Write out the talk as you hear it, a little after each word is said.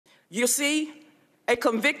You see, a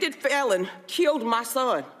convicted felon killed my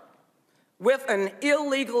son with an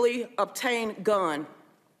illegally obtained gun.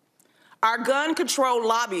 Our gun control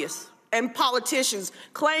lobbyists and politicians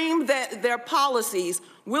claim that their policies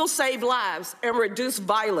will save lives and reduce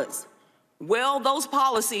violence. Well, those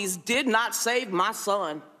policies did not save my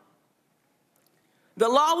son. The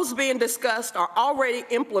laws being discussed are already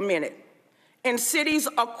implemented in cities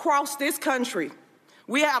across this country.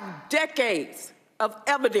 We have decades of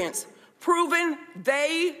evidence proving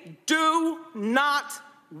they do not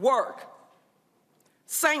work.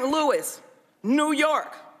 St. Louis, New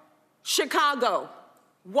York, Chicago,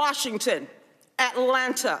 Washington,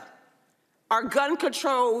 Atlanta are gun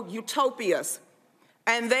control utopias,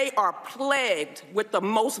 and they are plagued with the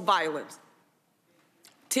most violence.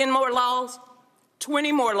 10 more laws,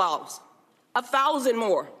 20 more laws, 1,000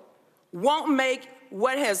 more won't make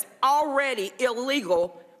what has already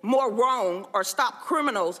illegal more wrong or stop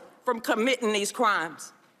criminals from committing these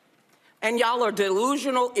crimes. And y'all are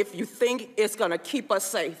delusional if you think it's gonna keep us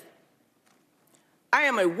safe. I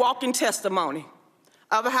am a walking testimony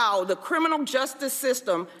of how the criminal justice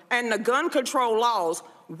system and the gun control laws,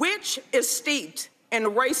 which is steeped in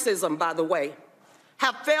racism, by the way,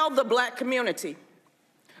 have failed the Black community.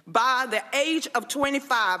 By the age of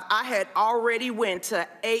 25, I had already went to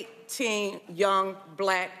 18 young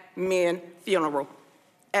Black men funerals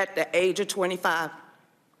at the age of 25.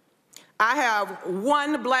 I have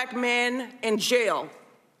one Black man in jail,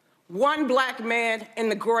 one Black man in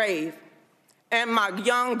the grave, and my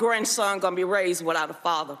young grandson gonna be raised without a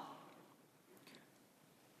father.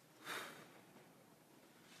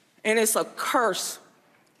 And it's a curse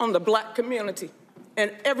on the Black community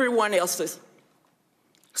and everyone else's.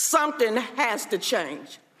 Something has to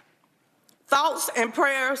change. Thoughts and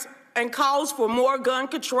prayers and calls for more gun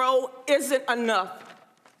control isn't enough.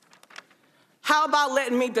 How about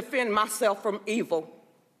letting me defend myself from evil?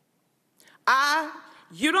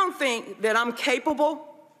 You don't think that I'm capable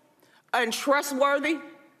and trustworthy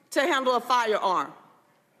to handle a firearm?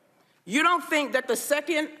 You don't think that the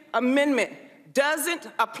Second Amendment doesn't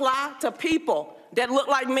apply to people that look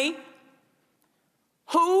like me?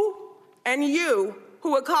 Who and you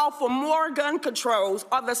who would call for more gun controls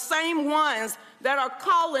are the same ones that are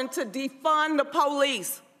calling to defund the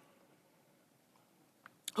police.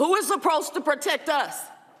 Who is supposed to protect us?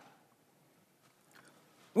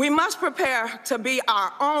 We must prepare to be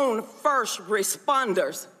our own first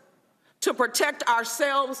responders to protect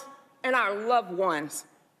ourselves and our loved ones.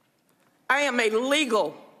 I am a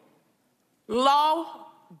legal,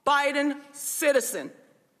 law-abiding citizen,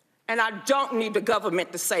 and I don't need the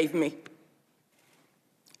government to save me.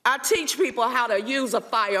 I teach people how to use a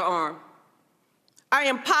firearm. I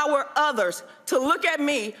empower others to look at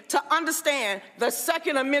me to understand the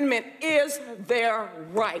Second Amendment is their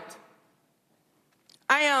right.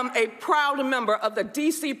 I am a proud member of the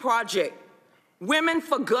DC Project, Women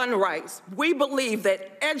for Gun Rights. We believe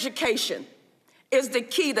that education is the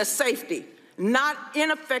key to safety, not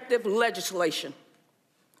ineffective legislation.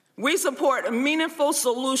 We support meaningful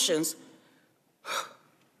solutions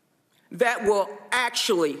that will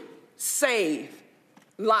actually save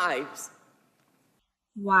lives.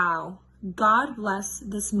 Wow. God bless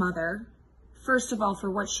this mother, first of all,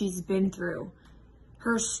 for what she's been through.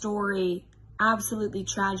 Her story, absolutely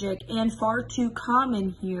tragic and far too common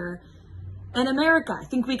here in America. I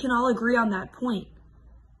think we can all agree on that point.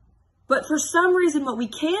 But for some reason, what we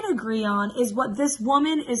can agree on is what this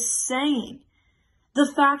woman is saying.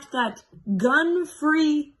 The fact that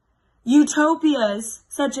gun-free utopias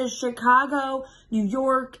such as Chicago, New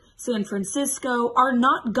York, San Francisco are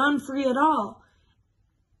not gun-free at all.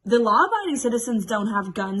 The law-abiding citizens don't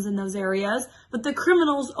have guns in those areas, but the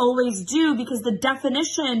criminals always do, because the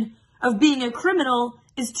definition of being a criminal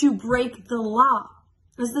is to break the law.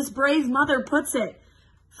 As this brave mother puts it,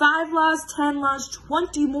 5 laws, 10 laws,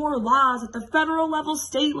 20 more laws at the federal level,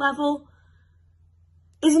 state level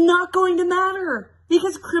is not going to matter,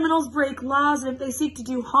 because criminals break laws, and if they seek to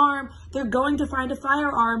do harm, they're going to find a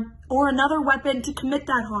firearm or another weapon to commit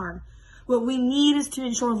that harm. What we need is to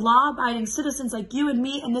ensure law-abiding citizens like you and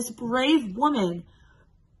me and this brave woman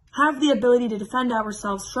have the ability to defend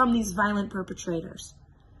ourselves from these violent perpetrators.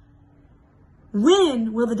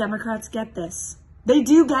 When will the Democrats get this? They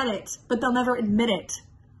do get it, but they'll never admit it,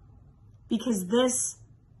 because this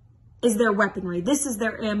is their weaponry. This is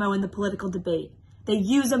their ammo in the political debate. They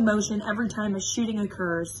use emotion every time a shooting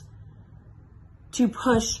occurs to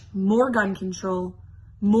push more gun control,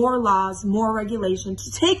 more laws, more regulation,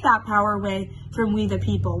 to take that power away from we the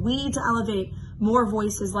people. We need to elevate more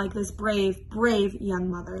voices like this brave, brave young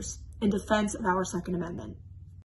mothers in defense of our Second Amendment.